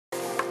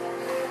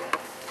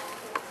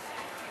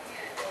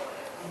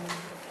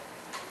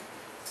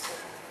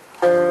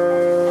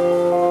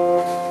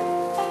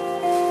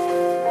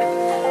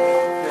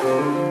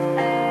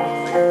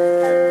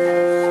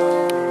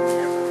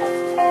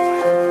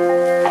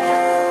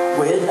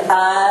When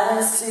I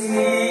see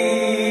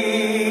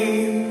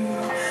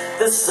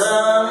the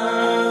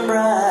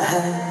sunrise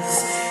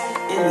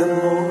in the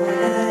morning,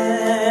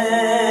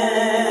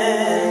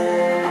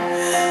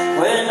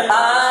 when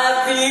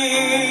I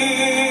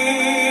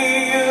feel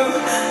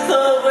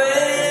the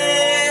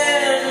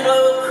wind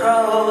blow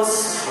across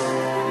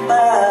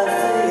my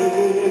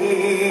face,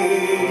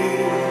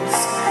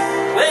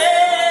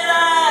 when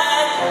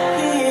I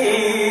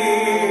hear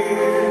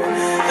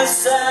the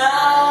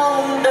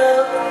sound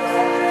of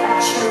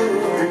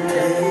children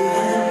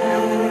playing,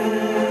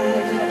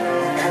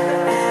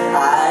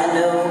 I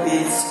know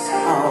it's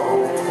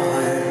all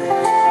part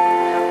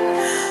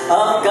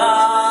of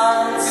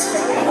God's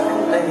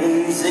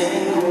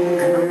amazing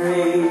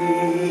grace.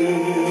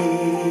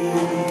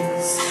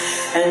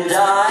 And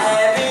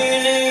I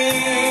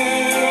believe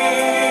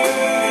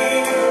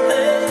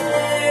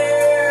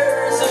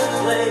there's a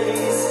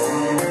place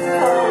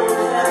called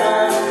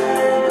heaven.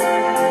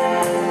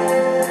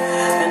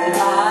 And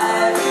I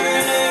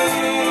believe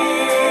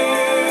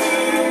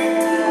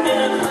in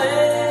a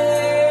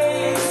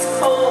place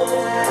called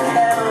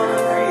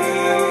Calvary.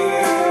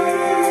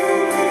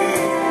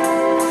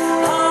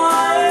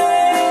 I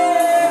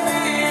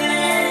believe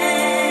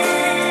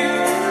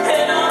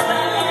in a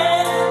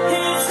man,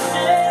 his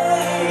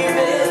name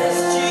is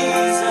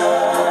Jesus.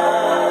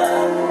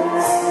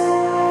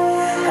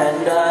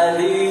 And I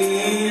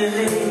believe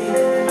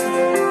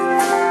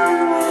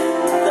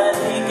that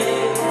he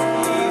gave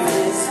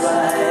his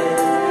life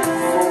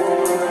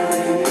for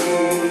me.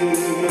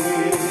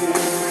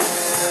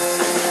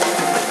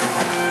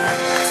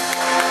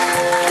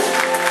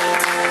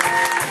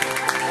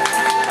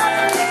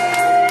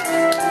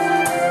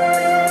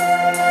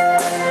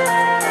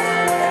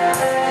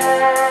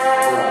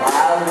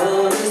 I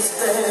was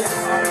there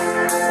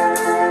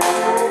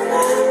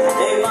the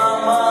day my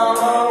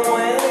mama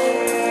went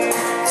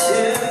to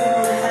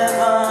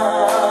heaven.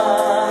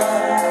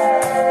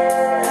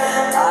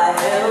 I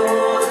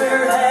held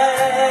her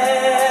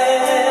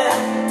hand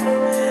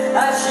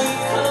as she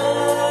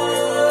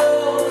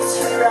closed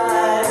her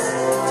eyes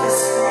to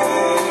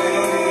sleep.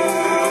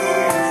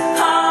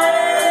 I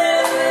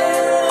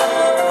felt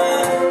the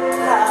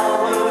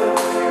power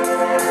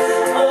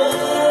of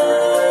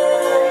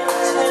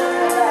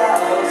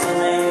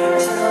 10,000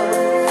 angels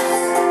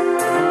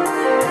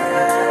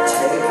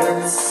take her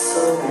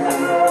soul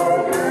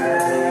away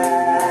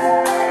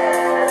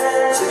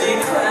to be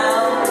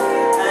crowned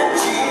at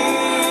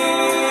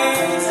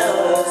Jesus'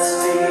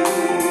 feet.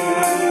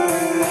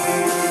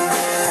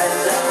 And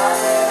I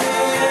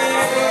believe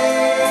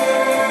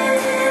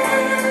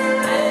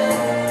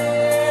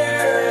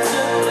there's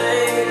a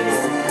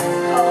place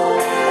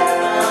called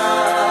heaven.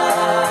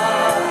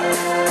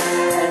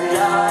 And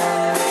I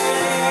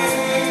believe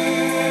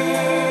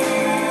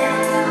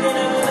in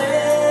a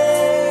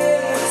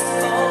place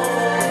called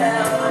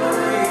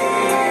Calvary.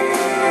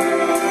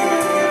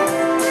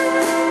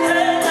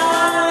 And I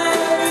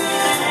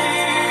believe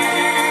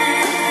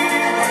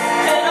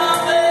in a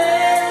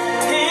man,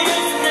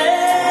 his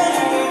name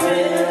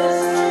is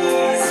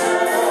Jesus.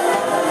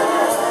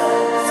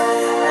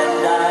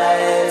 And I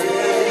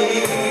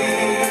believe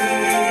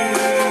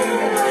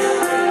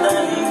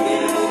that he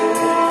gave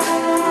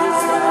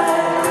his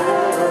life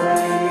for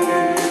me.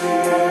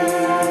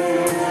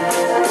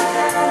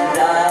 And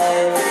I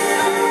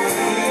believe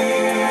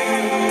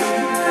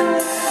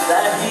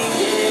that he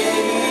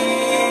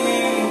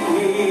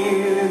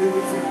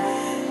gave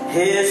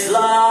his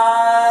life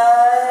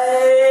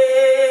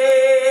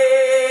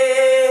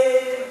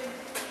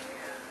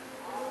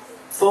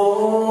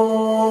for